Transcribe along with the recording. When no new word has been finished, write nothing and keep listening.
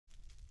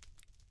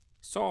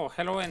So,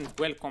 hello and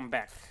welcome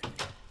back.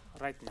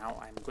 Right now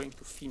I'm going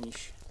to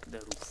finish the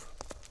roof.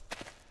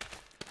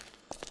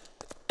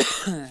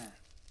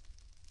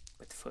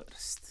 But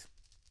first,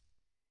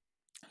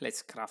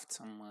 let's craft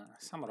some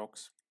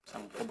rocks,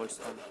 some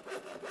cobblestone.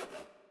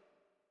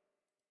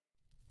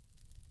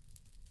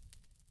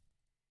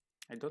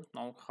 I don't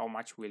know how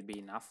much will be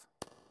enough.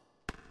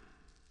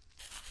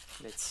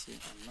 Let's see,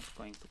 I'm not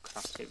going to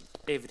craft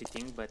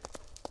everything, but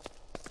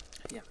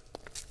yeah.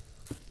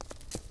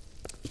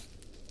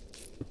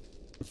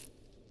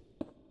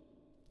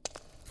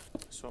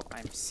 So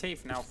I'm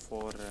safe now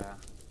for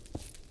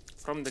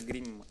from the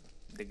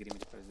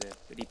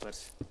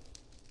reapers.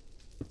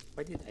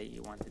 Why did I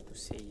wanted to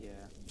say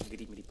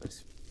grim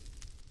reapers?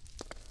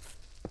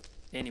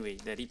 Anyway,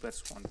 the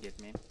reapers won't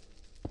get me.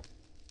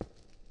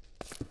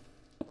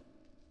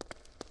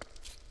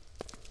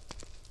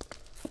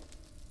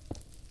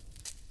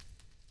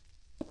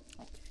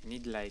 Okay, I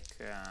need like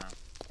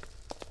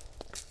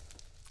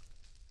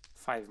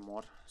 5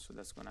 more, so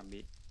that's gonna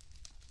be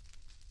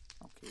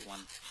okay. 1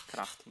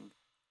 crafting.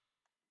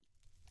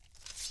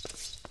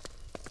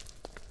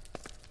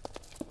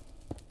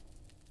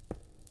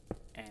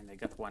 And I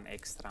got 1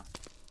 extra.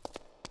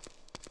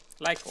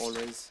 Like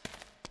always,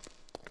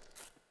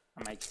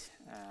 I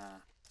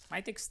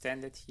might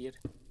extend it here.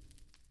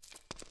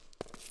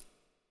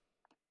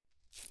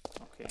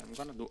 Okay, I'm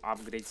gonna do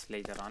upgrades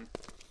later on.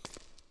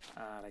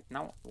 Right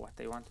now, what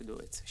I want to do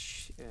is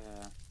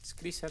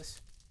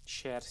screasers,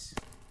 shares.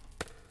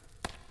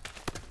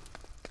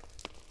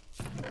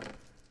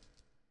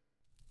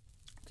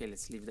 Okay,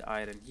 let's leave the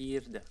iron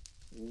here, the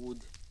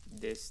wood,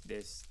 this.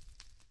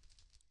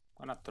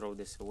 I'm gonna throw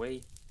this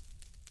away.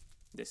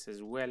 This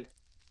as well.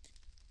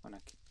 Gonna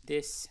keep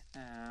this.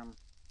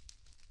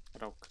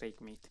 Raw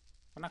crate meat.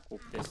 Gonna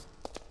cook this.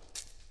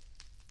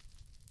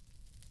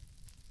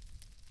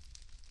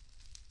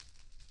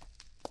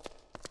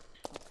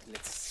 Okay,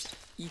 let's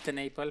eat an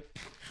apple.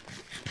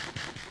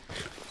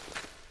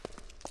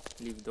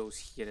 Leave those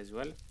here as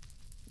well.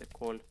 The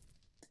coal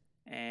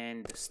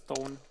and the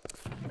stone.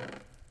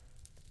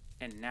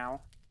 And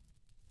now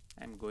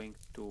I'm going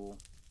to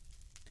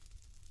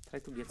try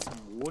to get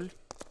some wool.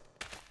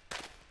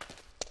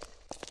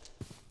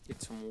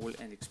 Get some wool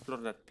and explore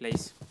that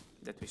place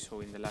that we saw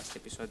in the last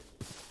episode.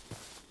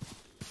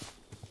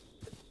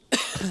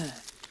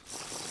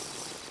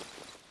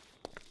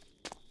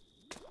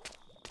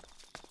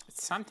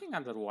 It's something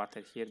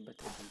underwater here, but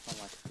I don't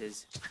know what it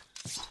is.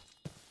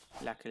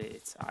 Luckily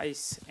it's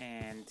ice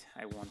and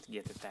I won't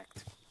get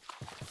attacked.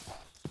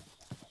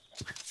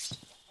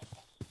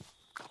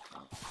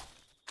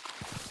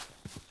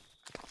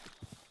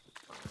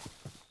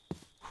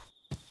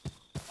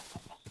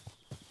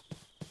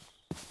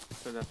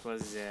 So that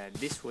was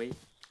this way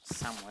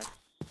somewhere.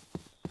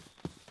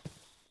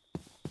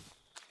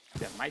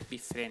 There might be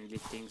friendly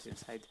things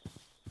inside.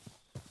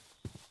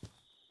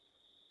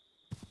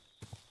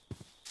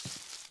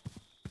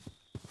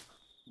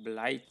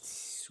 Blight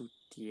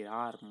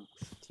Sutiramu.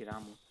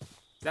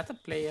 Is that a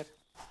player?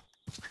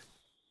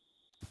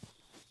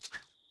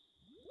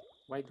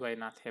 Why do I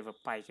not have a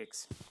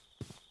pickaxe?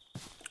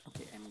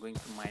 Okay, I'm going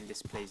to mine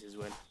this place as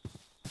well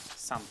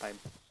sometime.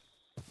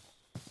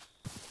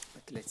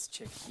 But let's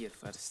check here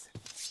first.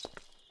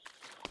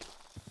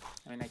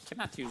 I mean, I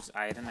cannot use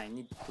iron. I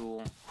need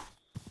to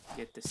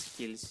get the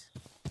skills.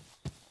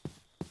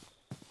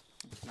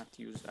 I cannot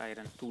use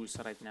iron tools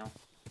right now.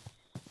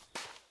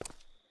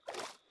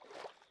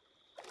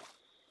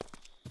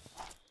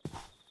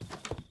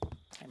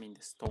 I'm in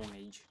the Stone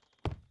Age.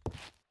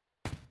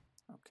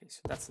 Okay,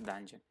 so that's a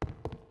dungeon.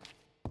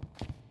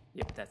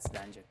 Yep, that's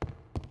dungeon.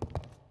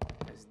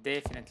 There's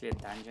definitely a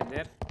dungeon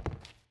there.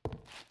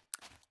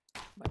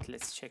 But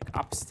let's check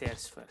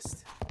upstairs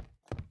first.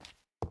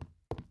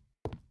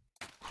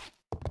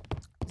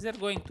 Is there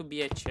going to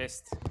be a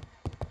chest?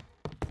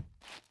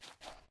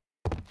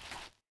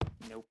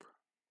 Nope.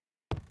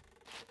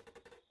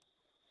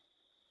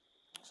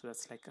 So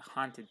that's like a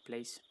haunted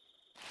place.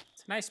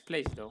 It's a nice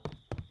place though.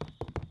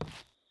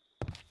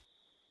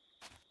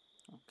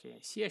 Okay,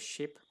 I see a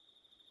ship.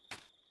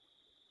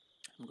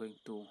 I'm going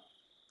to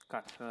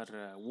cut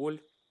her wool.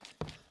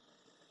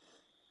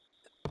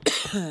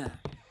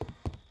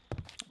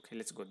 Okay,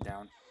 let's go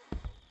down.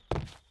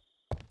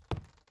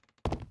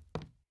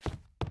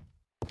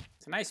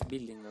 It's a nice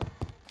building though.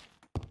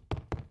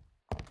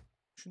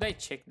 Should I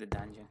check the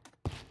dungeon?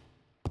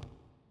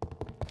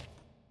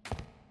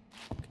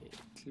 Okay,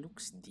 it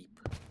looks deep.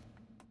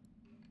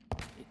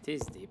 It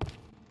is deep.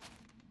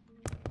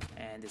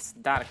 And it's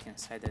dark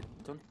inside. I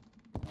don't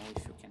know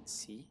if you can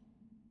see.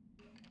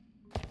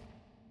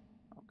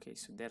 Okay,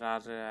 so there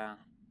are...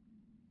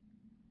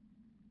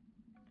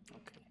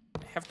 okay,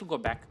 I have to go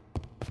back.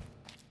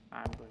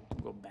 I'm going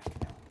to go back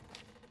now.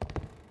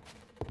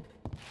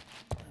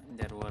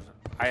 There were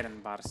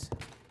iron bars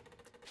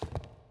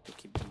to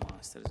keep the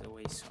monsters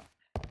away, so...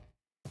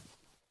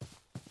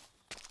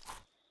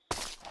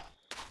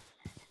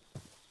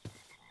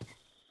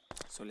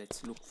 So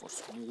let's look for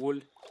some wool.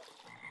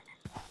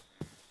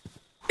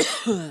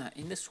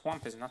 In the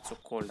swamp is not so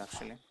cold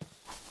actually,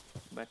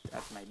 but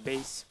at my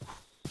base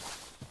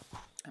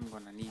I'm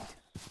gonna need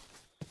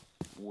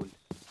wool.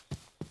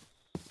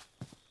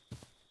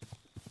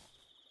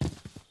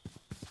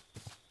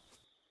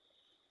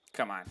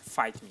 Come on,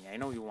 fight me, I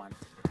know you want.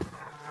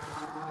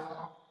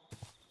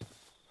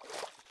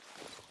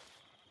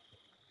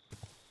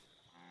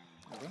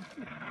 Okay.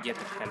 Get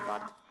the hell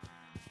out.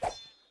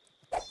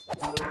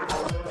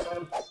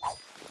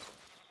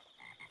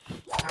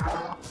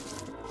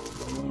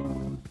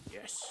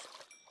 Yes.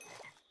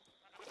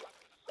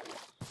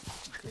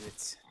 Okay,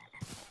 let's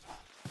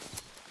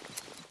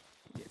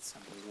get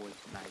some wool.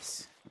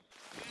 Nice.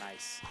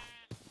 Nice.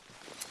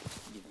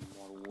 Give me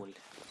more wool.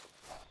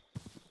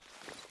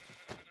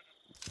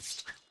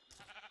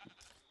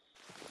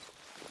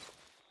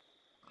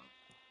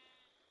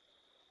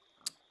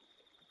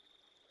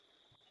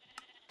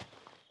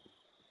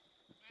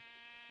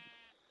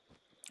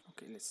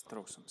 Okay, let's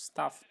throw some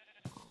stuff.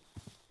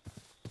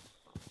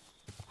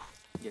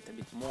 Get a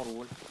bit more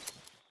wool.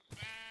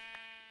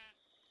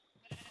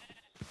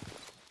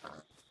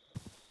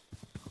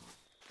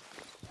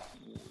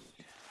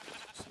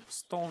 Some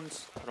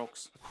stones,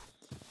 rocks.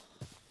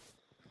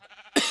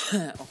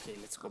 Okay,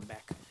 let's go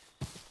back.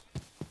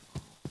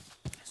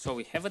 So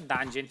we have a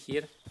dungeon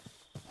here,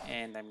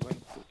 and I'm going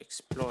to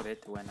explore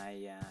it when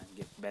I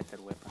get better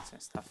weapons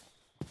and stuff.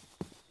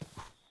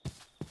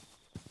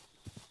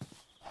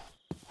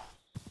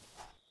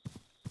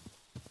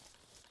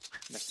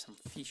 There's some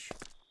fish.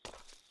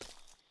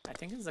 I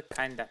think it's the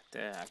kind that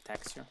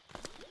attacks you.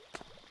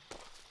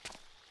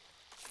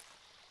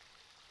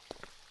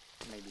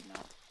 Maybe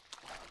not.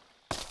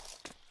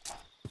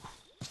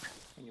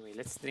 Anyway,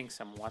 let's drink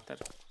some water.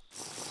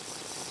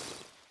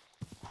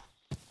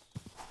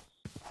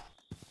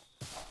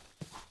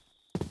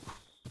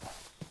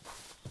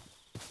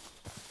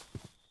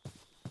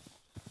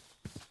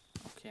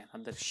 Okay,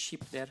 another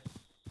sheep there.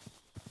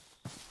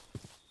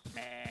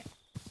 Meh.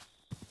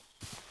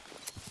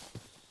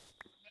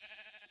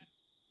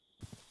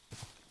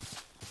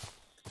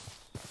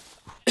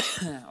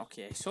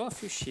 Okay, I saw a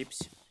few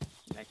ships,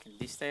 like in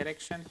this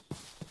direction,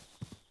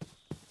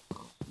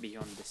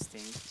 beyond this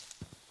thing.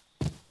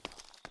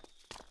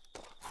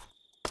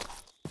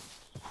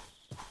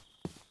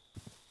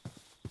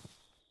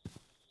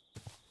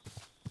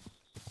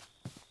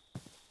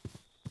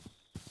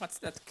 What's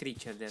that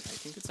creature there? I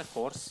think it's a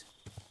horse.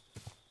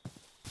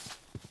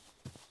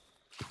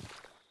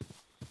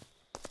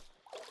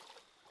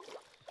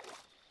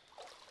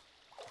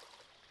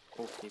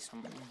 Okay,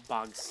 some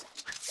bugs.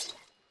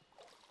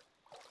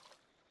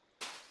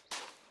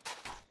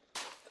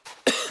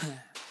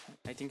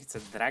 I think it's a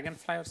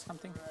dragonfly or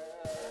something.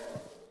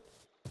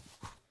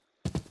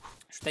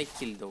 Should I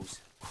kill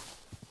those?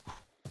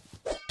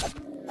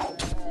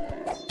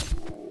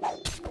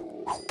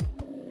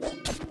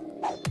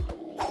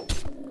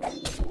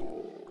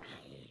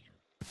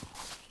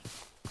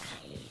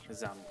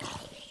 Zombie.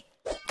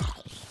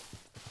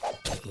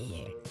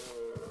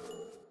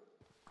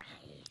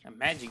 A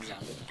magic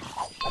zombie.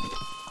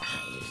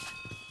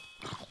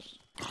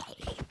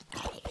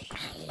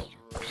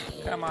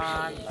 Come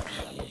on.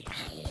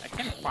 I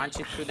can't punch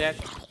it to that.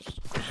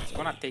 It's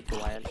gonna take a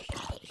while.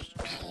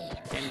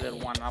 Ender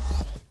one up.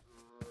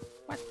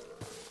 What?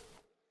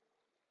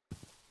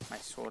 My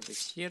sword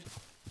is here.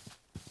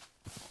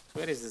 So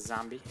where is the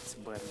zombie? It's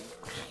burning.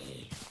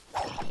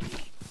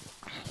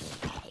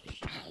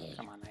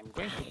 Come on, I'm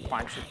going to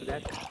punch you to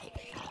that.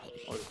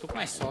 Oh, you took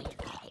my sword.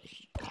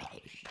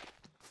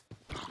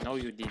 No,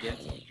 you didn't.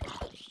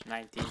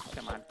 19,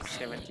 come on,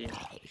 17.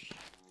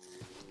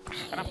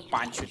 I'm gonna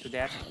punch you to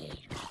that.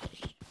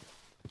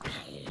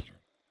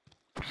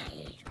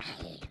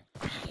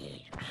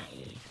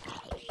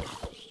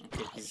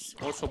 Okay, he's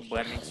also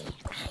burning. So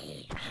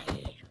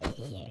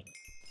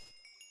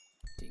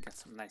he got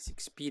some nice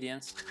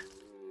experience.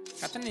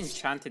 Got an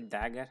enchanted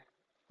dagger,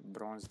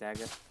 bronze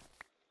dagger.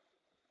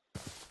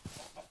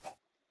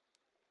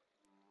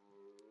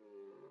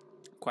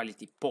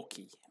 Quality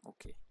pokey,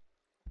 okay.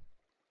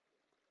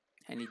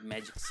 I need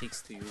magic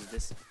 6 to use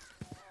this.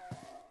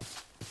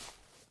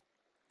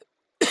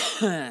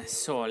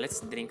 So let's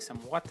drink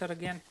some water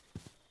again.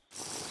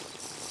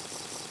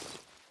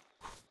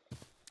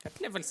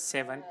 At level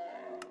 7,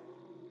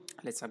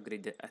 let's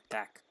upgrade the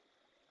attack.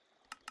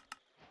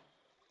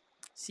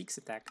 6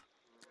 attack.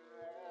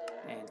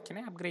 And can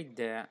I upgrade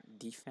the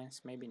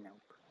defense? Maybe no.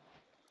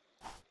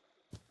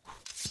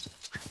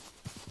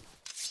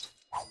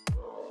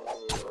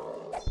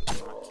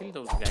 I'll kill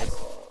those guys.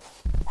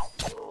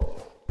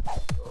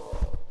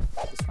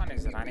 This one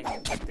is running,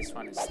 but this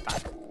one is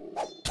stuck.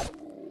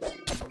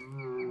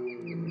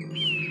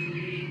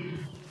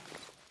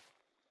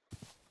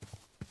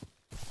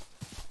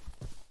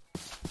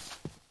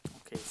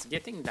 Okay, it's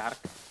getting dark.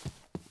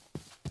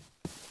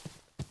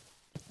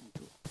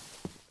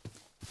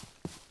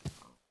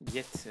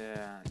 Get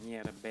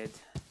near a bed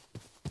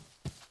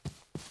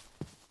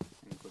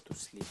and go to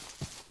sleep.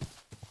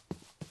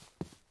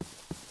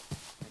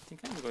 I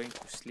think I'm going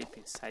to sleep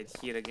inside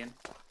here again.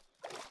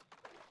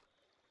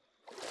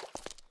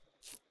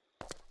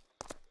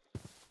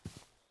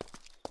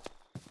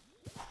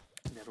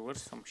 There were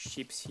some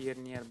ships here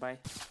nearby.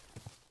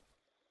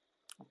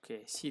 Okay,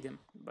 I see them,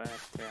 but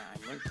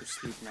I'm going to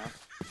sleep now.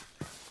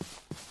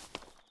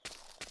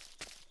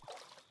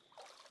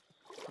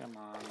 Come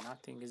on,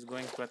 nothing is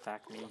going to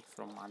attack me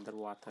from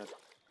underwater.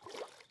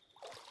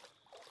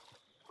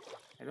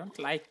 I don't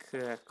like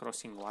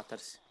crossing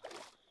waters.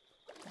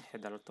 I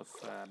had a lot of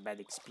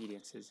bad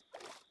experiences.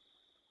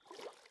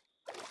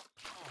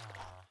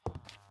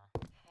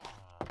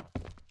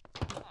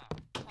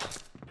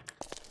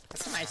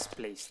 That's a nice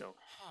place though.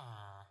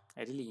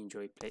 I really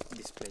enjoy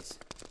this place.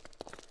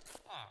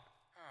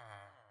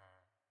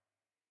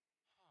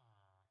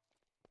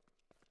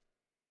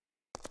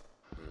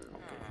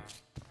 Okay.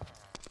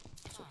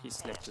 So he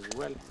slept as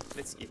well.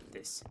 Let's eat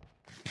this.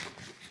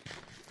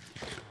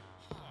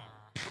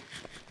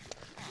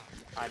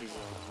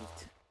 Arizona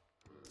meat.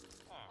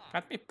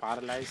 Got me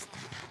paralyzed.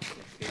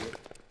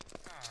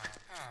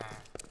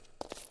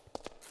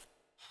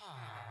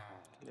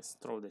 Let's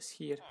throw this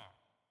here.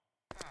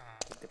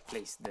 Get the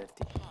place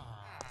dirty.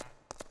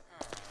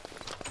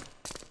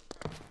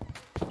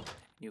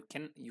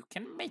 You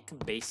can make a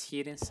base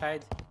here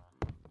inside.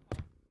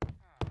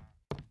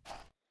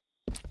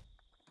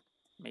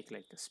 Make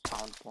like a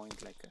spawn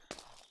point, like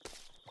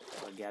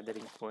a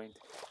gathering point.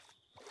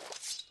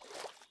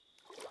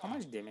 How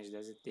much damage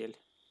does it deal?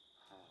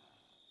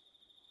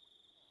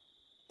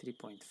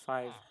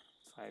 3.5.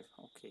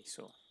 Okay,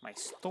 so my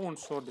stone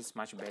sword is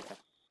much better.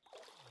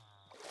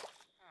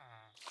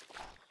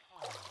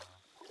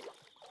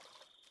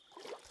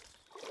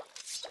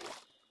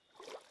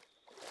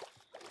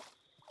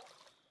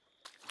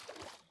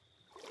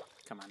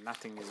 Come on,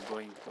 nothing is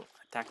going to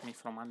attack me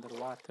from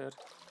underwater.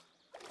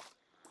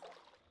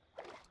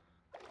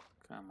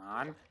 Come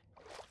on.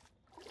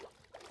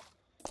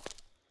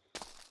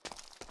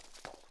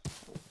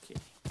 Okay.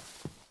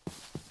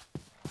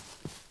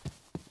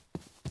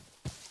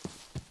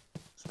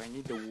 So I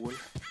need the wool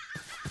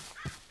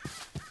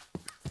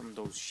from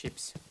those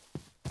ships.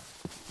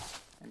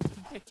 And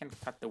I can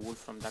cut the wool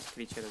from that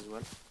creature as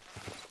well.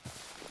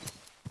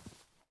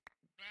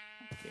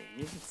 Okay, I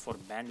need it for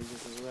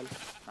bandages as well,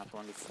 not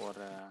only for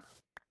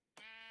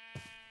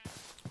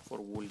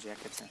wool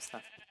jackets and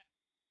stuff.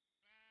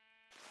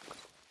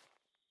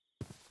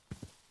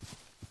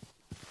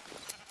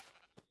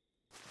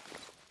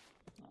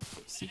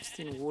 Okay,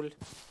 16 wool,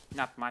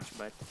 not much,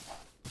 but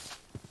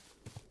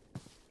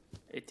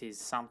it is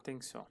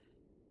something. So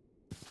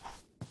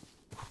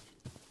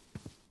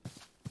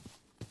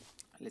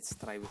let's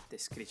try with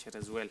this creature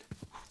as well.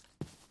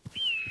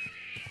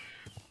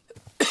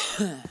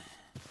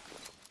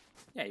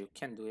 Yeah, you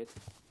can do it.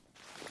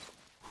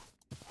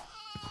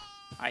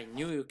 I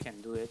knew you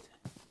can do it.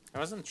 I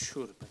wasn't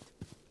sure, but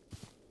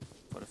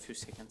for a few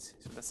seconds.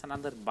 So that's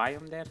another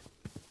biome there.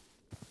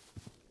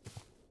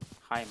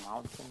 High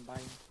mountain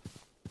biome.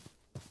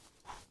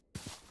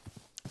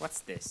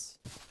 What's this?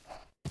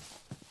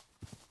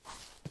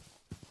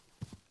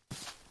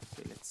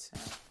 Okay, let's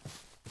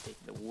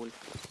take the wool.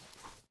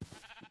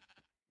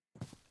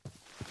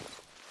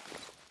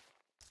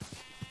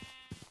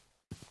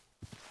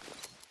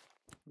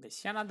 I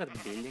see another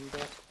building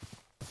there.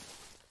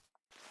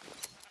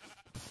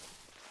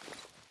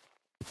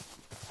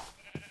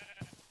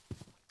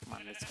 Come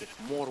on, let's get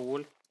more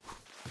wool.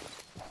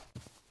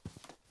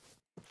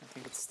 I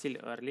think it's still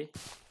early,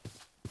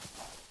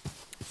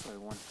 so I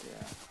won't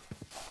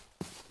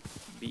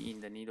be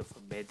in the need of a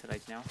bed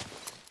right now.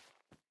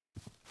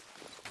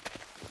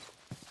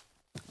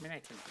 I mean, I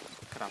can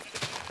craft a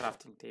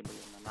crafting table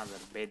and another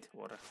bed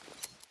or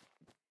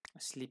a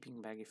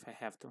sleeping bag if I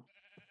have to.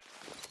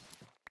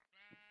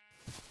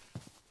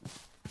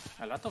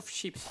 A lot of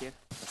ships here,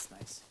 that's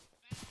nice.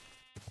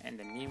 And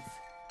the nymph.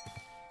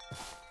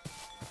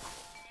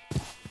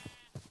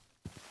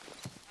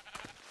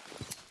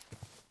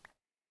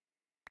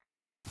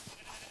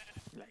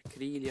 Like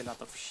really a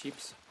lot of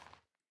ships.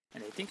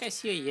 And I think I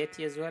see a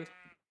yeti as well.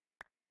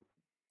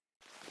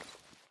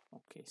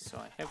 Okay, so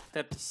I have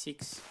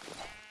 36.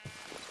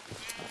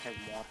 I have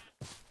more.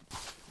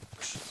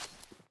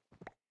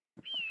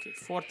 Okay,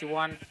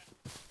 41.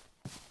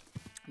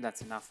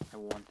 That's enough. I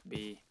won't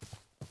be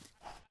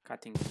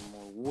cutting any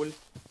more wool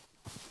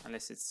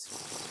unless it's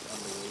on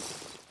the way,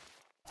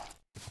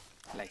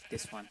 like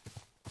this one.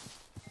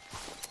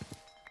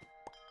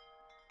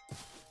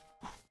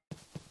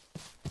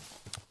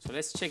 So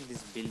let's check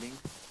this building.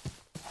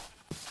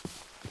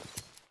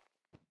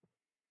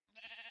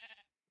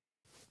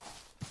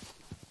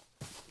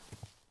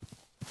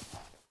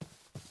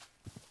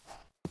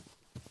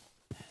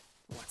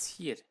 What's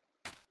here?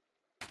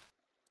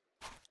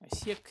 I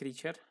see a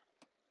creature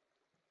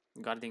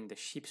guarding the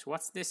ships.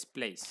 What's this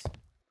place?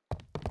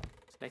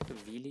 It's like a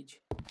village.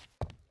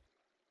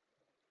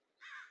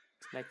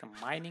 It's like a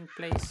mining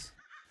place.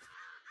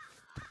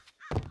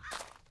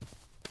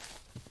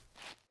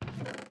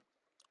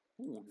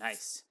 Ooh,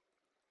 nice.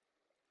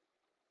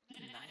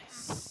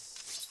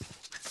 Nice.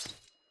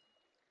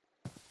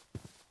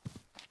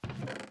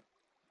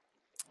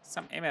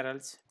 Some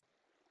emeralds.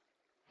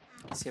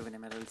 7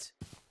 emeralds.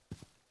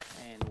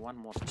 And one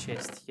more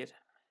chest here.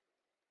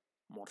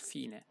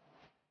 morphine.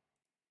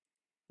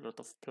 A lot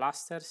of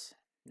plasters.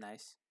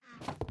 Nice.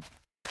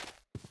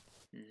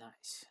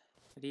 Nice.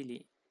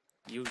 Really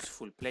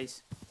useful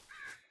place.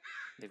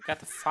 They've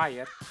got a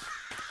fire.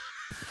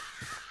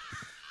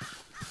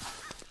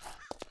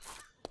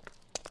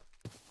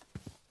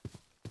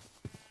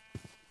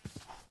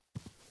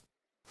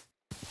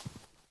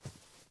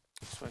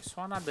 So I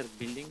saw another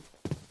building,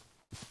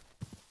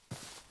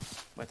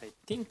 but I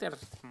think there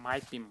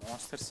might be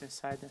monsters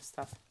inside and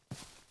stuff.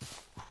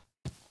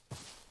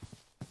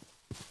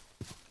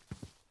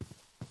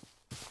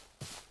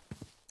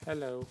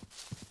 Hello.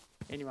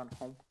 Anyone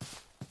home?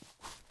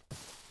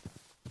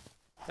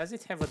 Does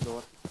it have a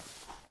door?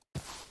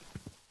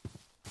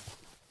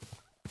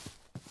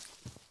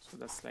 So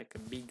that's like a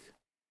big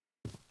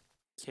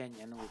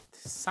canyon with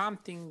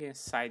something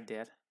inside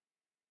there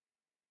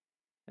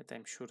that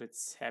I'm sure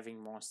it's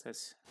having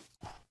monsters.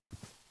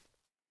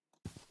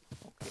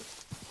 Okay.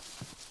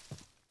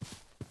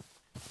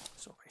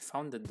 So I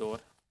found the door.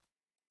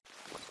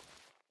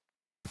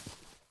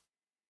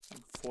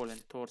 Some fallen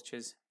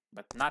torches,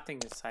 but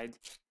nothing inside.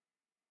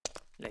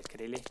 Like,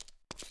 really?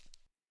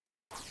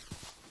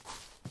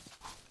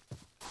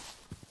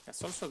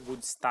 That's also a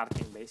good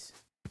starting base.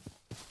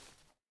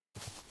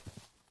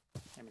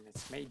 I mean,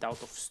 it's made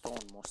out of stone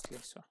mostly,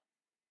 so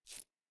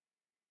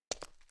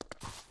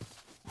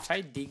if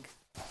I dig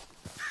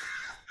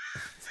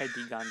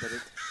under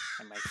it,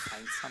 I might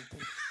find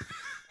something.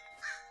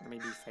 Or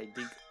maybe if I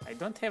dig, I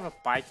don't have a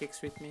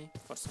pickaxe with me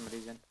for some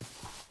reason.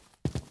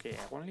 Okay,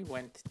 I only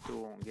went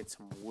to get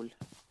some wool.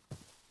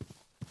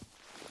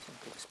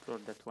 To explore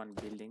that one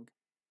building,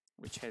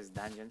 which has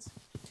dungeons.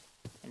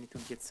 I need to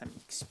get some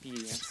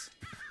experience.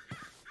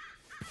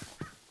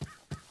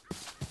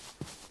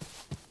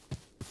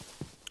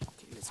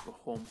 Okay, let's go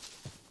home.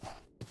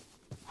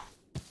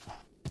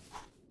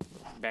 Go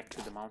back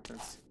to the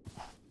mountains.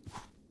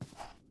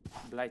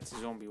 Blight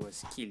zombie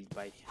was killed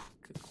by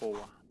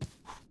Kokoa.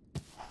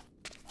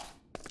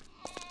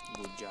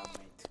 Good job,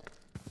 mate.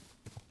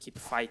 Keep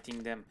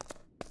fighting them.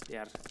 They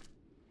are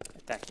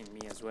attacking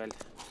me as well.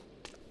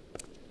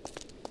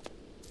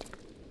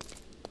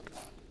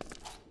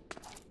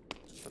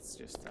 That's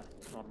just a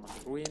normal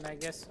ruin, I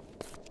guess.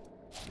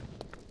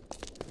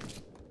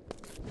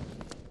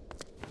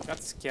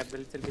 Got scared a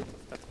little bit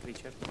of that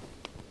creature.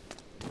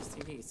 I was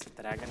thinking it's a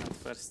dragon at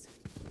first.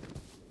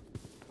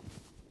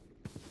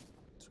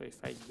 So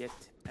if I get...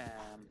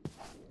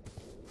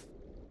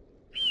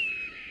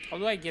 how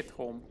do I get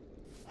home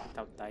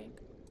without dying?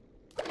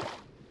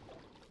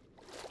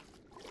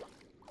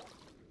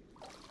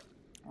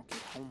 Okay,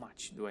 how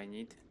much do I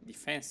need?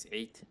 Defense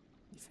 8,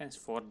 defense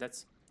 4,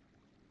 that's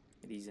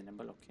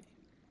reasonable, okay.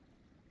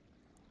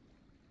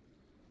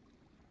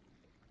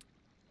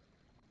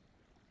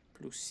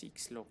 Plus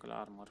 6 local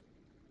armor.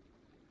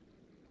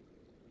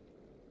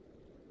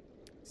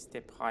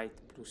 Step height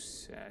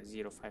plus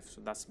 0.5,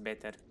 so that's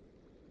better.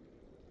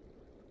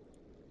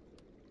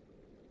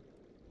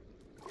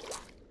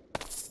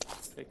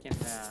 So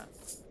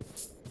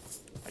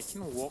I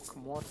can walk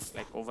more,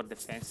 like over the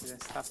fences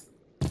and stuff.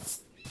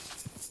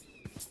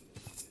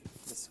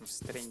 There's some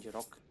strange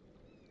rock.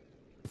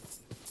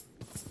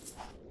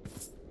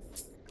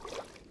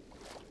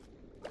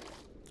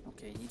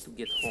 Okay, I need to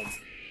get home.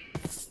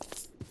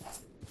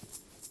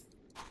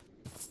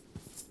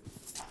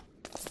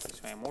 Okay,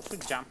 so I'm also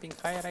jumping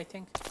higher, I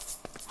think.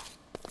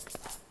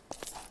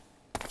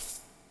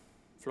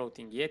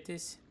 Floating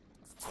yetis,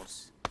 of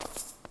course.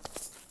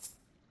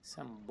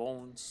 Some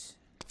bones.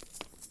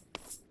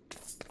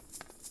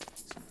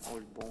 Some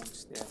old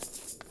bones there.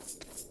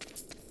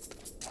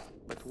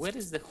 But where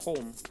is the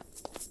home?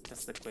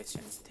 That's the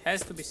question. It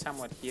has to be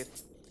somewhere here.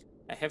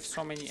 I have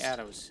so many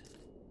arrows.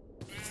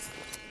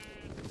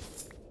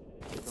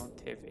 I don't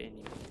have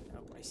any.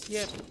 Oh, I see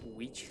a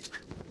witch.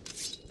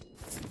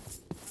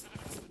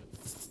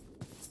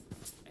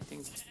 I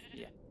think,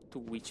 yeah, 2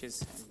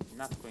 witches. I'm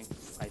not going to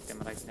fight them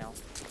right now.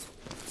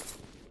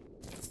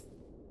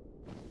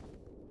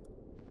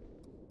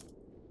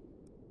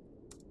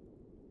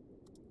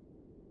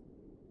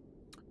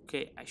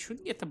 Okay, I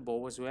should get a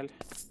bow as well.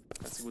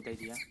 That's a good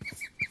idea.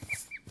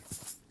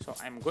 So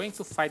I'm going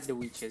to fight the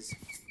witches.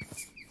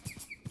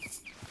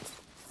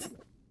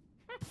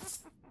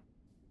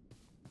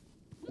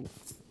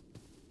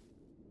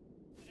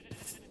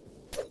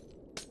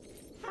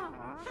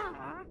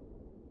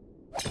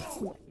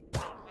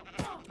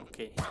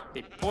 Okay,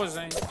 they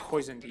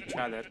poisoned each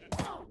other.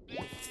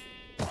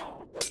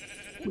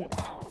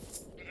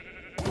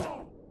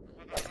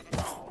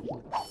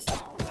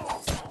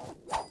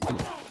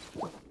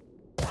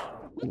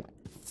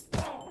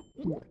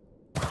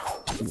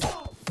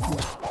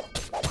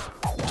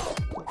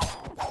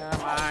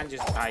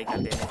 Just die,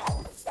 goddammit.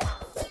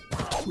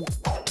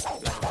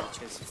 Bloody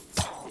witches.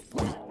 They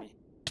poisoned me.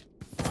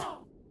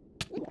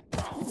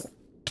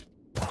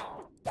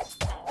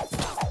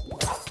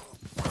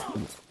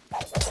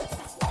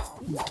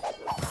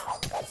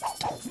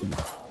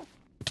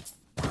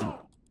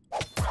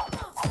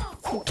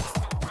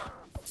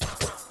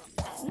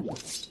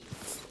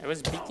 I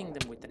was beating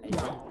them with an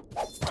arrow.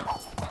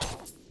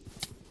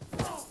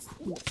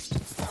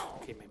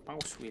 Okay, my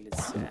mouse wheel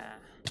is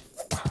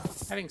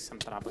having some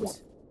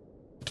troubles.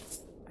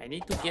 I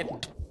need to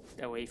get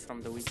away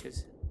from the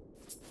witches.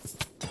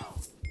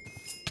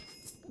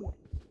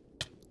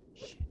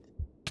 Shit.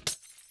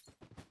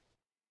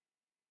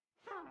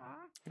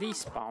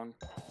 Respawn.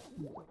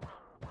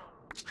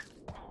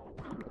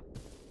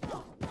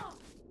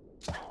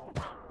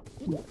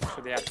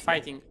 So they are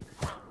fighting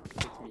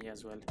with me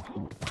as well.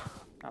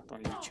 Not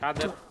only each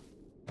other.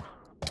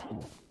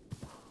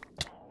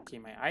 Okay,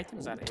 my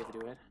items are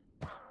everywhere.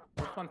 I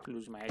don't want to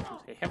lose my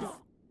items. I have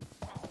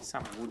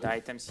some good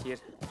items here.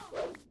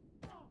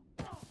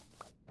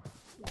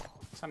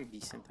 Some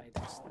decent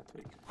items that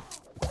will.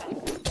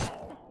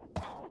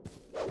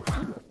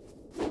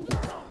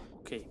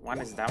 Okay,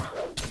 one is down.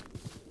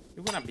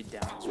 You're gonna be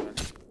down as well.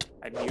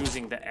 I'm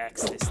using the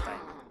axe this time.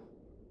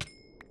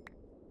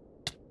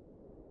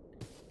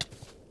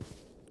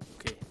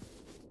 Okay.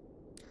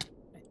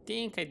 I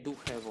think I do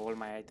have all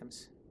my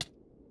items.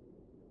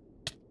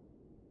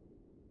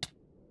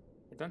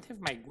 I don't have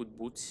my good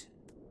boots.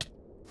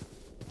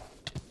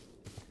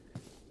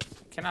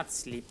 I cannot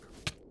sleep.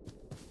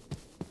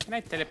 Can I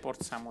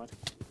teleport somewhere?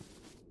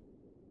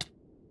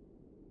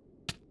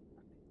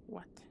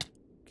 What?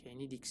 Okay, I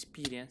need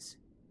experience.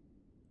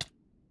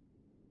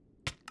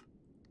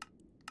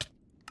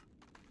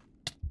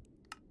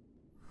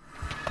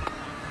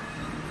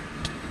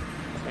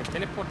 So I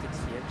teleported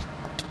here.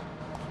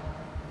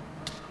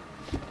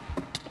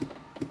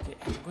 Okay,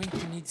 I'm going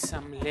to need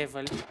some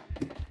level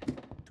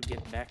to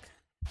get back.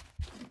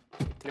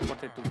 I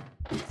teleported to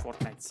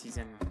Fortnite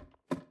season.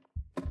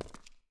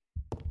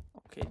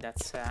 Okay,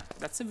 that's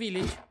a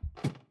village.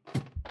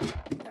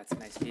 That's a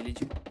nice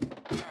village.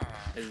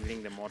 Let's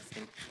bring the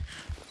morphine.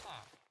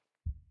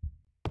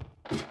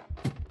 I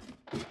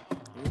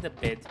need a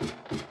bed.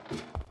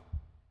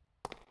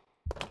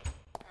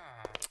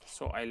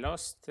 So I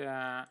lost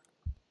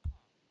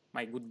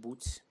my good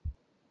boots.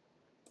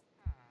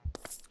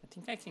 I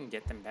think I can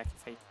get them back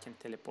if I can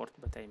teleport,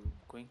 but I'm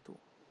going to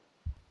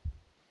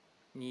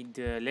need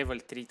level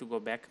 3 to go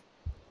back.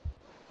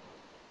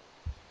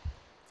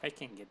 I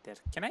can get there.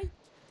 Can I?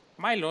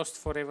 Am I lost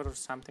forever or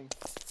something?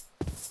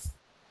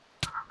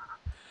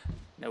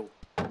 No.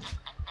 Come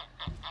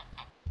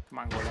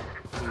on, Golem.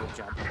 Do your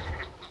job.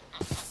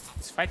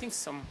 It's fighting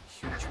some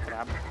huge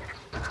crab.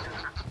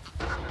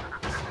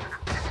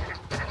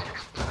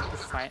 To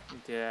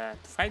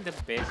find the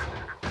bed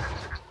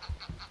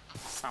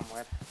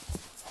somewhere.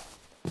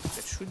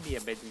 There should be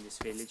a bed in this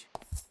village.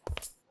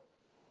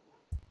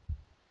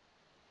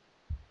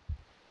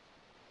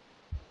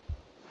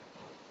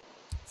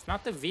 It's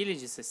not a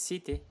village, it's a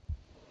city.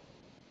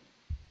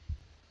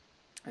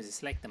 Is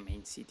this like the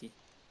main city?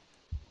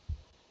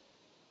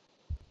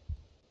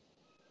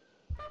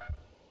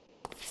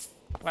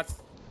 What?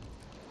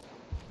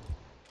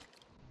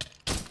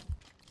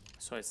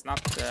 So it's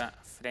not a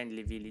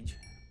friendly village.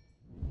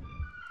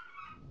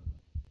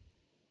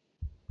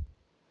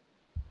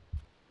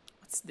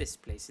 What's this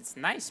place? It's a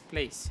nice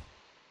place.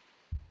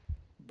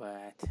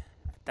 But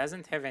it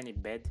doesn't have any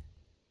bed.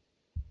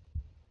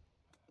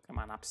 Come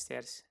on,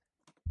 upstairs.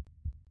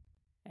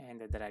 And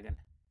the dragon.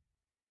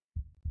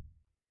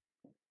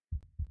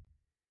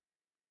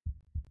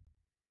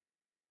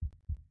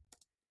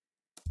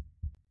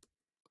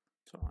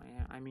 So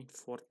I'm in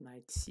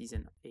Fortnite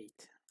season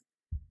 8.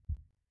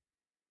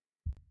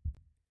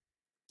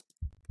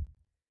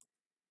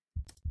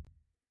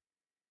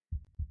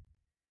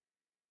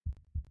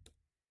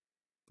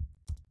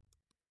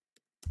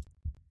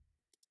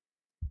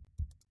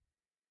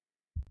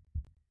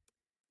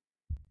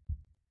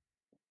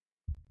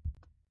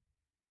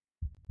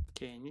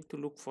 Okay, I need to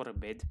look for a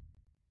bed.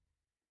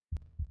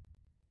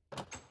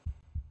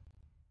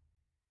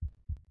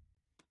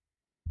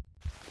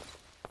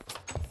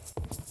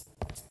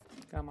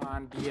 Come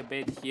on, be a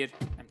bed here.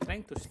 I'm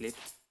trying to sleep.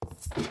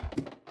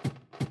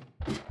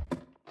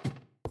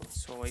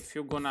 So if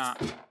you're gonna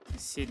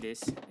see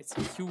this, it's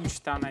a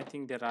huge town. I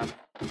think there are...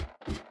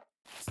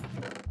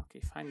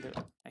 Okay,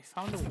 I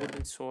found a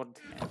wooden sword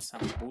and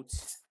some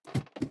boots.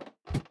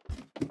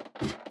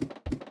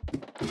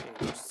 Okay,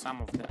 lost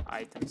some of the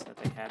items that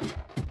I had.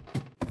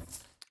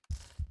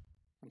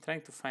 I'm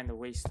trying to find a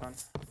waystone.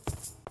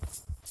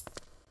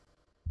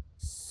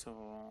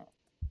 So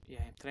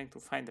yeah, I'm trying to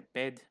find a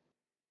bed.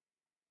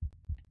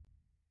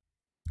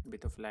 A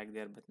bit of lag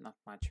there, but not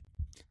much.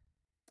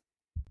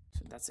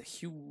 So that's a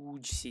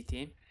huge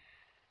city.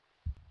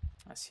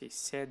 As he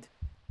said,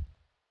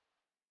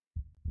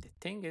 the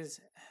thing is,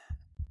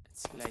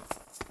 it's like,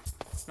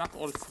 it's not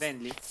all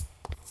friendly.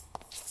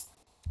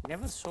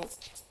 Never saw,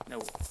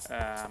 no,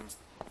 I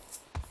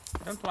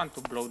don't want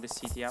to blow the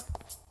city up.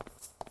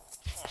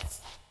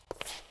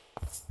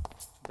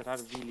 There are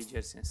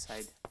villagers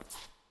inside.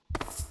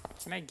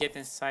 Can I get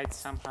inside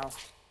somehow?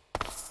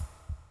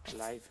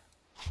 Alive?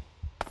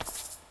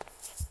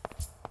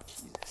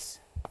 Jesus.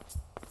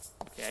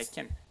 Okay, I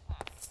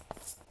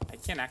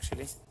can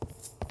actually.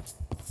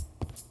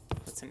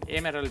 That's an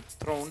emerald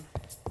throne.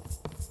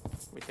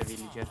 with a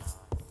villager.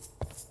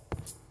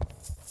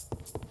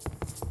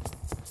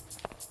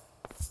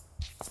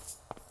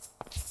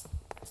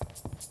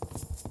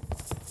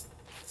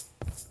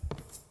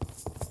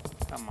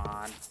 Come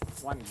on,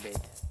 one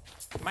bed.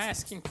 Am I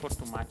asking for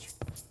too much?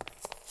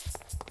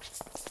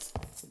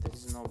 There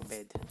is no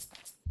bed.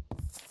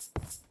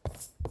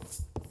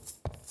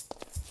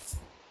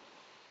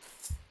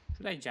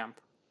 Should I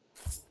jump?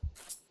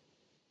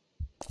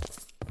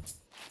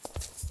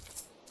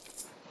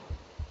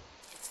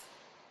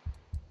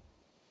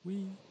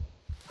 Wee.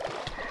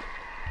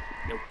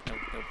 Nope, nope,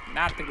 nope.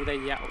 Not a good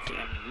idea. Okay,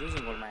 I'm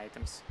losing all my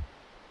items.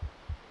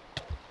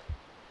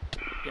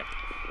 Yep.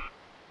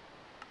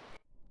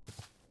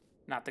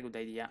 Not a good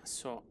idea.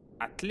 So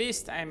at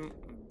least I'm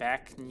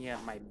back near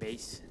my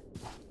base.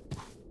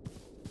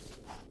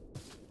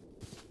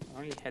 I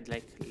only had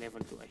like level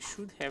 2. I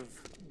should have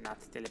not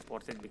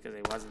teleported because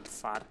I wasn't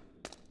far.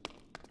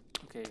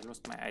 Okay, I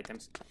lost my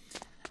items.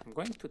 I'm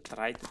going to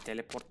try to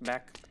teleport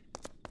back.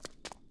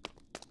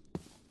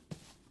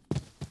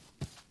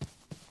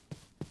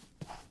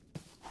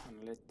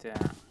 And let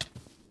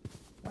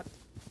what?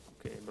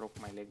 Okay, I broke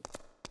my leg.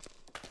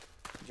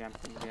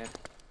 Jumping there.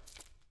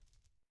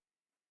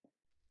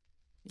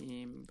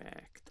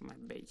 Back to my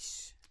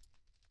base.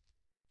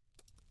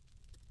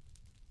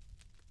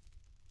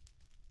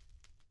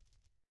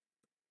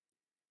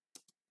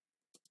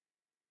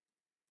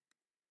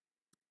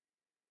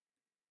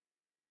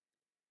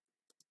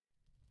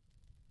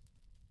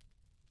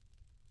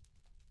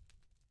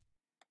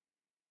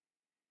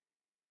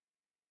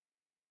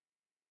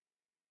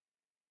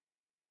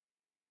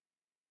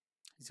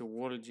 It's a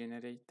wall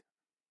generate.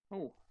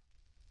 Oh,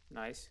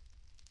 nice.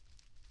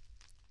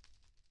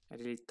 I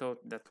really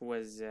thought that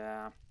was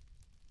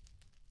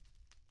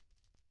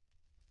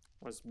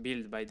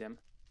built by them.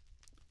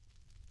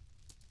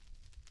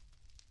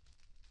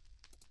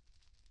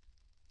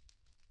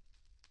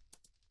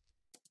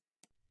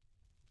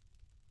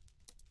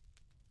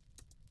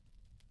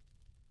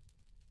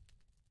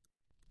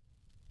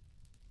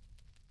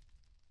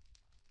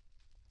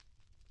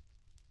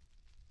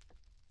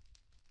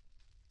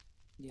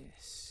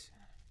 Yes.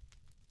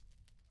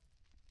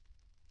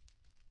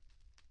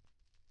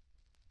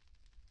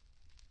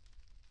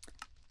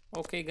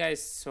 Okay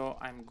guys, so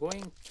I'm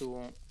going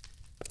to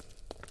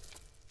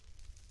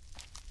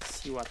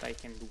see what I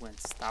can do and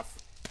stuff.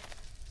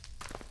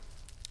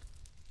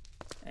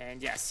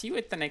 And yeah, see you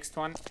at the next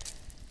one.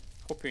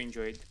 Hope you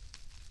enjoyed.